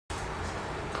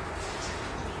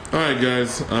Alright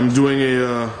guys, I'm doing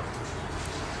a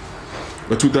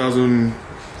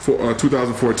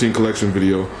 2014 collection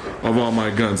video of all my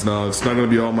guns. Now it's not going to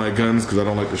be all my guns because I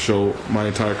don't like to show my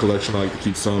entire collection. I like to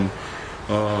keep some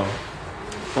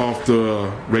off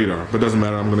the radar, but it doesn't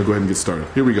matter. I'm going to go ahead and get started.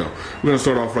 Here we go. We're going to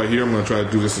start off right here. I'm going to try to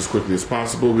do this as quickly as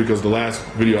possible because the last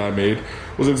video I made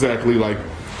was exactly like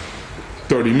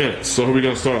 30 minutes. So here we're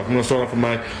going to start off. I'm going to start off with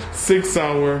my 6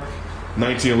 Sauer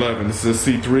 1911. This is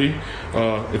a C3.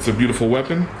 It's a beautiful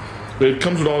weapon. It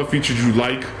comes with all the features you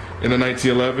like in a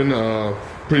 1911.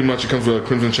 Pretty much it comes with a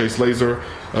Crimson Chase laser,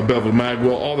 a beveled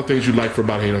magwell, all the things you like for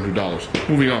about $800.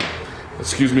 Moving on.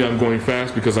 Excuse me, I'm going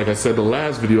fast because like I said, the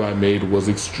last video I made was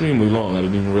extremely long. I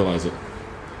didn't even realize it.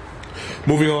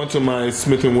 Moving on to my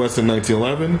Smith & Wesson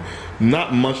 1911.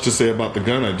 Not much to say about the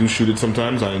gun. I do shoot it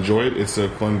sometimes. I enjoy it. It's a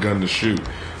fun gun to shoot.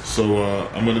 So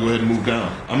I'm going to go ahead and move down.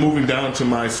 I'm moving down to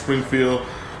my Springfield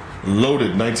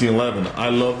Loaded 1911. I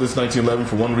love this 1911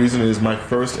 for one reason. It is my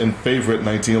first and favorite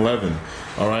 1911.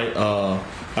 All right.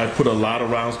 I put a lot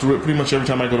of rounds through it. Pretty much every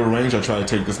time I go to the range, I try to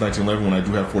take this 1911 when I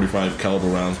do have 45 caliber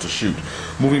rounds to shoot.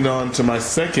 Moving on to my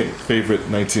second favorite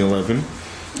 1911,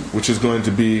 which is going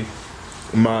to be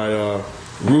my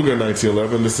Ruger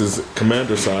 1911. This is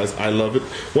commander size. I love it.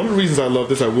 One of the reasons I love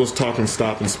this, I will talk and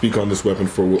stop and speak on this weapon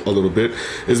for a little bit,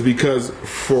 is because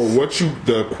for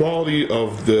the quality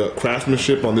of the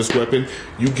craftsmanship on this weapon,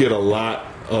 you get a lot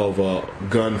of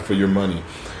gun for your money.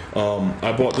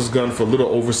 I bought this gun for a little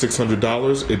over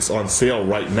 $600. It's on sale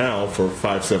right now for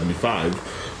 $575,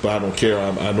 but I don't care.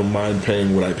 I don't mind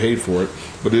paying what I paid for it,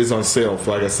 but it is on sale.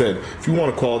 For, like I said, if you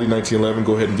want a quality 1911,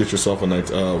 go ahead and get yourself a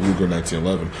Ruger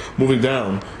 1911. Moving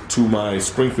down to my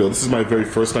Springfield. This is my very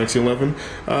first 1911.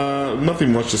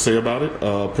 Nothing much to say about it.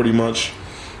 Pretty much,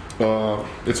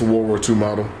 it's a World War II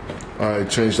model. I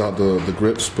changed out the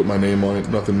grips, put my name on it.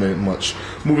 Nothing much.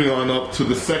 Moving on up to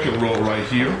the second row right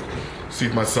here. See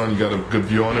if my son, you got a good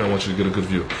view on it. I want you to get a good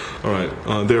view. All right,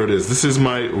 there it is. This is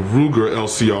my Ruger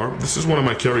LCR. This is one of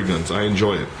my carry guns. I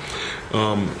enjoy it.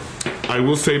 I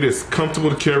will say this, comfortable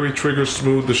to carry, trigger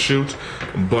smooth to shoot,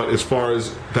 but as far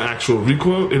as the actual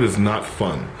recoil, it is not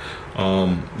fun.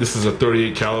 This is a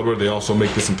 38 caliber. They also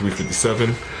make this in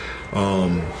 357.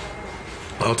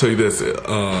 I'll tell you this,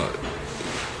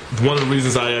 one of the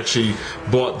reasons I actually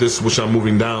bought this, which I'm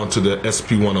moving down to the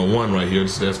SP101 right here.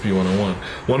 This is the SP101.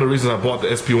 One of the reasons I bought the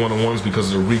SP101 is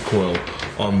because of the recoil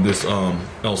on this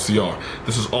LCR.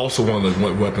 This is also one of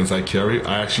the weapons I carry.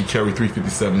 I actually carry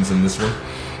 357s in this one.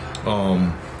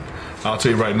 I'll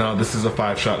tell you right now, this is a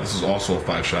 5-shot. This is also a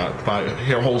 5-shot.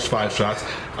 Here holds 5 shots.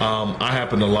 I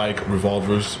happen to like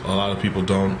revolvers. A lot of people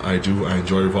don't. I do. I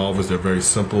enjoy revolvers. They're very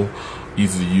simple,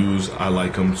 easy to use. I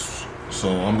like them. So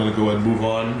I'm going to go ahead and move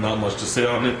on. Not much to say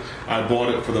on it. I bought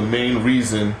it for the main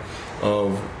reason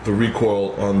of the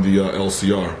recoil on the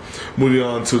LCR. Moving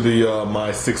on to the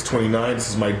my 629. This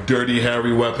is my Dirty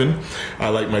Harry weapon. I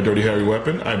like my Dirty Harry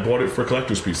weapon. I bought it for a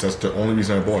collector's piece. That's the only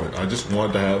reason I bought it. I just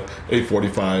wanted to have a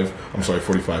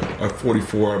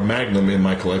 44 Magnum in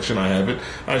my collection. I have it.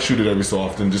 I shoot it every so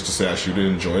often just to say I shoot it,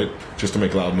 enjoy it, just to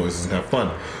make loud noises and have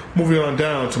fun. Moving on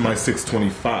down to my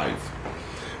 625.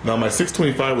 Now my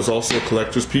 625 was also a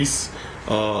collector's piece,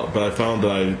 but I found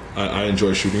that I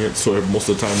enjoy shooting it. So most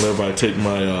of the time, whenever I take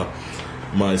my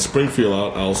Springfield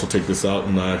out, I also take this out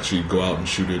and I actually go out and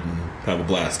shoot it and have a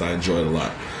blast. I enjoy it a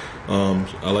lot.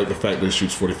 I like the fact that it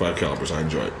shoots 45 calibers. I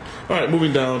enjoy it. All right,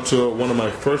 moving down to one of my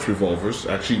first revolvers,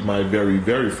 actually my very,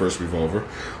 very first revolver,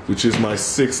 which is my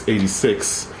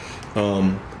 686.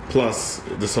 Plus,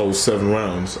 this holds 7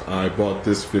 rounds. I bought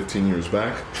this 15 years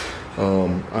back.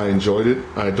 I enjoyed it.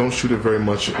 I don't shoot it very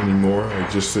much anymore.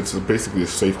 It's basically a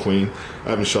safe clean.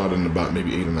 I haven't shot it in about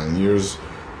maybe 8 or 9 years.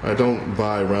 I don't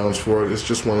buy rounds for it. It's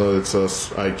just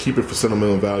I keep it for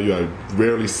sentimental value. I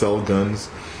rarely sell guns.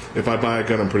 If I buy a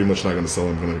gun, I'm pretty much not going to sell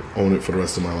it. I'm going to own it for the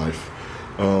rest of my life.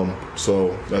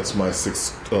 So that's my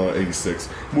 686.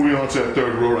 Moving on to that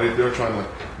third row right there, trying to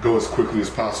go as quickly as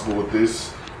possible with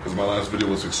this, because my last video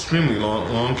was extremely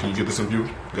long. Can you get this in view?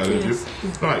 Got it in view?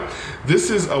 All right.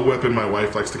 This is a weapon my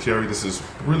wife likes to carry. This is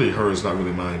really hers, not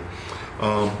really mine.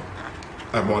 I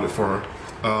bought it for her.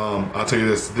 I'll tell you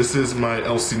this. This is my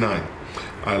LC9.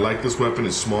 I like this weapon.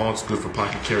 It's small. It's good for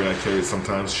pocket carry. I carry it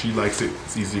sometimes. She likes it.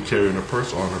 It's easy to carry in her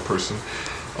purse or on her person.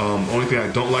 Only thing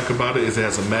I don't like about it is it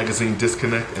has a magazine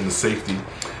disconnect and the safety.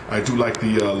 I do like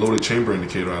the loaded chamber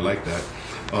indicator. I like that.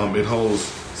 It holds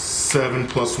 7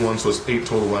 plus 1, so it's 8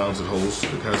 total rounds it holds.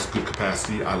 It has good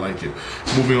capacity. I like it.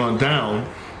 Moving on down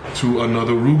to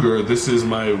another Ruger. This is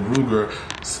my Ruger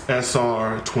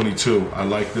SR22. I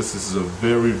like this. This is a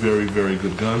very, very, very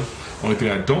good gun. Only thing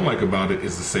I don't like about it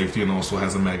is the safety, and also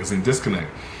has a magazine disconnect.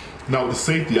 Now the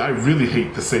safety, I really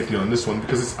hate the safety on this one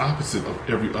because it's opposite of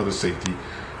every other safety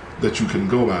that you can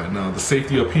go by. Now the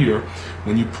safety up here,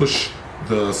 when you push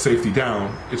the safety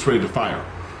down, it's ready to fire.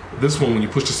 This one, when you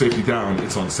push the safety down,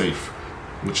 it's unsafe,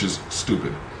 which is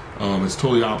stupid. It's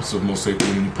totally opposite of most safety.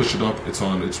 When you push it up, it's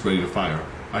ready to fire.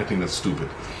 I think that's stupid.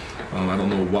 I don't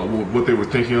know what they were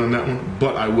thinking on that one,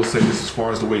 but I will say this: as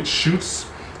far as the way it shoots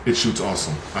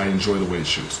awesome. I enjoy the way it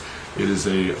shoots. It is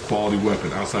a quality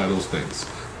weapon. Outside of those things,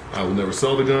 I will never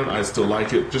sell the gun. I still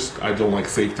like it. Just I don't like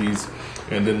safeties.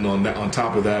 And then on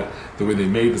top of that, the way they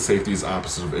made the safety is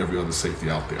opposite of every other safety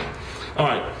out there. All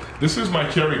right, this is my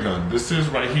carry gun. This is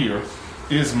right here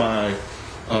is my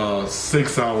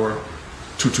 6 Hour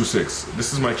 226.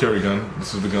 This is my carry gun.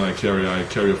 This is the gun I carry. I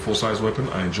carry a full-size weapon.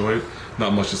 I enjoy it.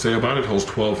 Not much to say about it. It holds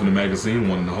 12 in the magazine,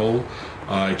 1 in the hole.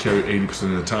 I carry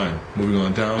 80% of the time. Moving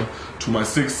on down to my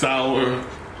 6 Hour,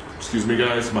 excuse me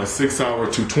guys, my 6 Hour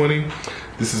 220.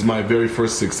 This is my very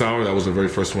first 6 Hour. That was the very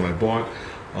first one I bought.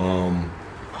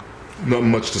 Not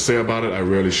much to say about it. I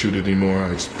rarely shoot it anymore.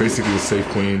 It's basically a safe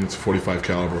queen. It's 45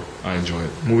 caliber. I enjoy it.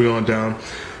 Moving on down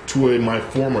to my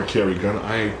former carry gun.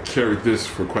 I carried this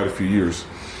for quite a few years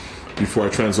before I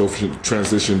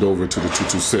transitioned over to the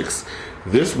 226.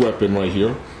 This weapon right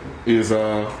here is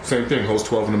same thing. Holds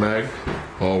 12 in the mag,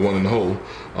 1 in the hole.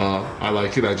 I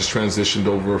like it. I just transitioned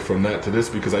over from that to this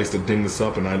because I used to ding this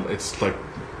up, and it's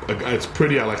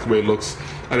pretty. I like the way it looks.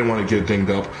 I didn't want to get it dinged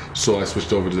up, so I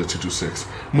switched over to the 226.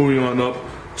 Moving on up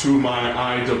to my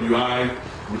IWI,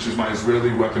 which is my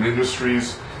Israeli Weapon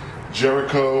Industries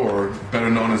Jericho, or better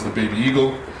known as the Baby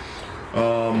Eagle.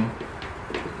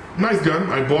 Nice gun.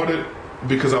 I bought it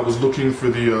because I was looking for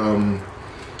the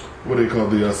what do they call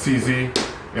the CZ,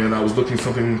 and I was looking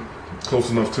something close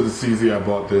enough to the CZ. I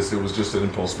bought this. It was just an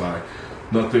impulse buy.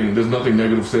 There's nothing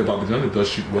negative to say about the gun. It does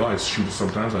shoot well. I shoot it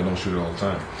sometimes. I don't shoot it all the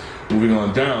time. Moving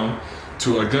on down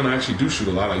to a gun I actually do shoot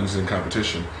a lot. I use it in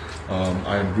competition.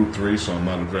 I am Group 3, so I'm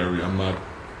not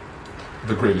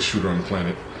the greatest shooter on the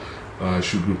planet. I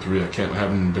shoot Group 3. I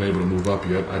haven't been able to move up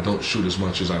yet. I don't shoot as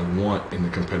much as I want in the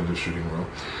competitive shooting world.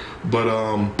 But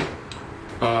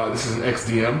this is an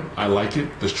XDM. I like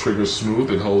it. This trigger is smooth.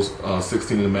 It holds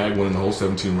 16 in the mag, 1 in the hole,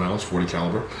 17 rounds, 40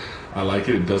 caliber. I like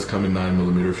it. It does come in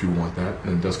 9mm if you want that,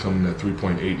 and it does come in at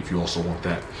 3.8 if you also want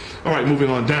that. All right, moving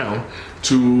on down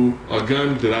to a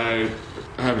gun that I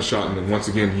haven't shot in, once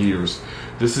again, years.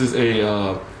 This is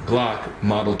a Glock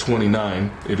Model 29.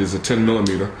 It is a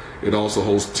 10mm. It also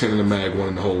holds 10 in the mag, 1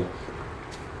 in the hole.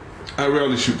 I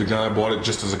rarely shoot the gun. I bought it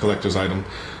just as a collector's item,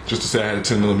 just to say I had a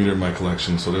 10mm in my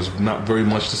collection. So there's not very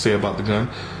much to say about the gun.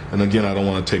 And again, I don't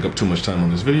want to take up too much time on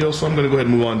this video, so I'm going to go ahead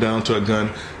and move on down to a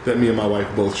gun that me and my wife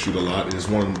both shoot a lot. It is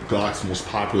one of Glock's most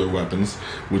popular weapons,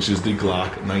 which is the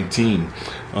Glock 19.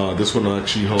 This one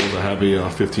actually holds, I have a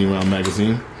 15-round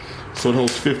magazine. So it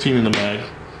holds 15 in the mag,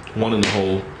 1 in the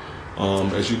hole.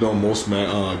 As you know, most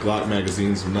Glock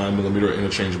magazines, 9mm, are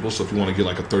interchangeable. So if you want to get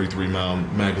like a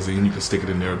 33-round magazine, you can stick it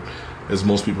in there, as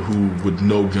most people who would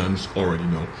know guns already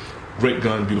know. Great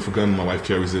gun, beautiful gun. My wife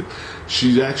carries it.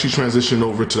 She actually transitioned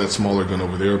over to that smaller gun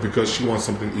over there because she wants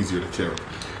something easier to carry.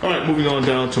 All right, moving on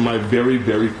down to my very,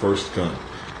 very first gun.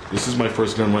 This is my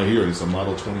first gun right here. It's a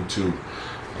Model 22.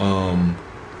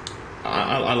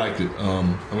 I liked it.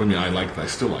 I liked it. I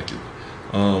still like it.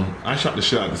 I shot the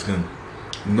shit out of this gun.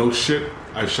 No shit.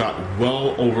 I've shot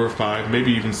well over 5,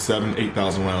 maybe even 7,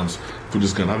 8,000 rounds through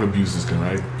this gun. I've abused this gun.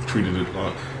 I treated it.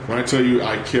 When I tell you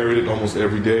I carried it almost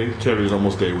every day, carried it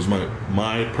almost day. It was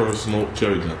my personal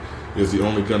carry gun. It was the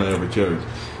only gun I ever carried.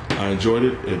 I enjoyed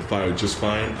it. It fired just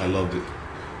fine. I loved it.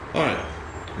 All right,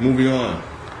 moving on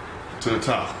to the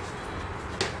top,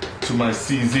 to my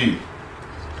CZ.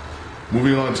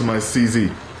 Moving on to my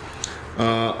CZ.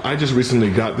 I just recently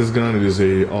got this gun. It is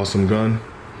a awesome gun.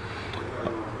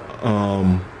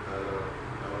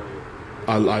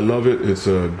 I love it. It's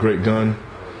a great gun.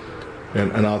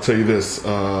 And I'll tell you this,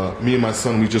 me and my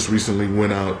son, we just recently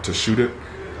went out to shoot it.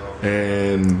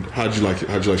 And how'd you like it?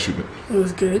 How'd you like shooting it? It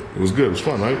was good. It was good. It was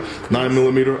fun, right?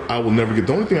 9mm. I will never get.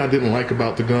 The only thing I didn't like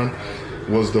about the gun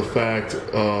was the fact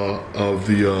of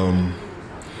the.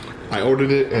 I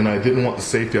ordered it and I didn't want the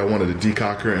safety. I wanted a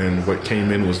decocker, and what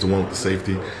came in was the one with the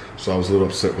safety. So I was a little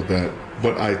upset with that.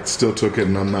 But I still took it,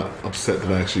 and I'm not upset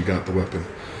that I actually got the weapon.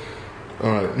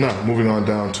 All right, now moving on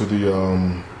down to the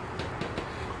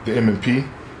M&P.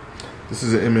 This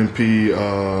is an M&P.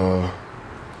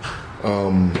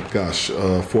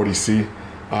 40C.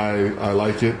 I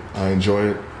like it. I enjoy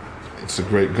it. It's a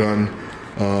great gun.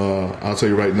 I'll tell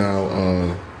you right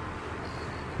now,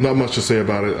 not much to say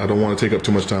about it. I don't want to take up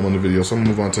too much time on the video, so I'm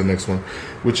gonna move on to the next one,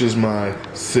 which is my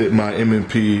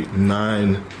M&P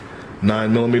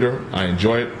 9mm. I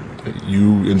enjoy it.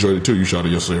 You enjoyed it too. You shot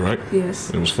it yesterday, right? Yes.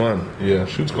 It was fun. Yeah,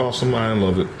 shoots awesome. I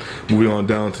loved it. Moving on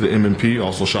down to the M&P.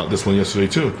 Also shot this one yesterday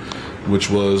too, which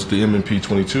was the M&P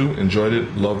 22. Enjoyed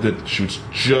it. Loved it. Shoots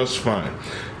just fine.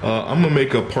 I'm gonna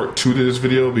make a part 2 to this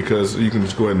video because you can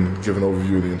just go ahead and give an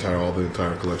overview of the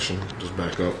entire collection. Just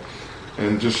back up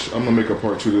and I'm gonna make a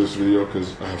part 2 to this video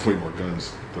because I have way more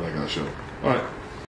guns that I gotta show. All right.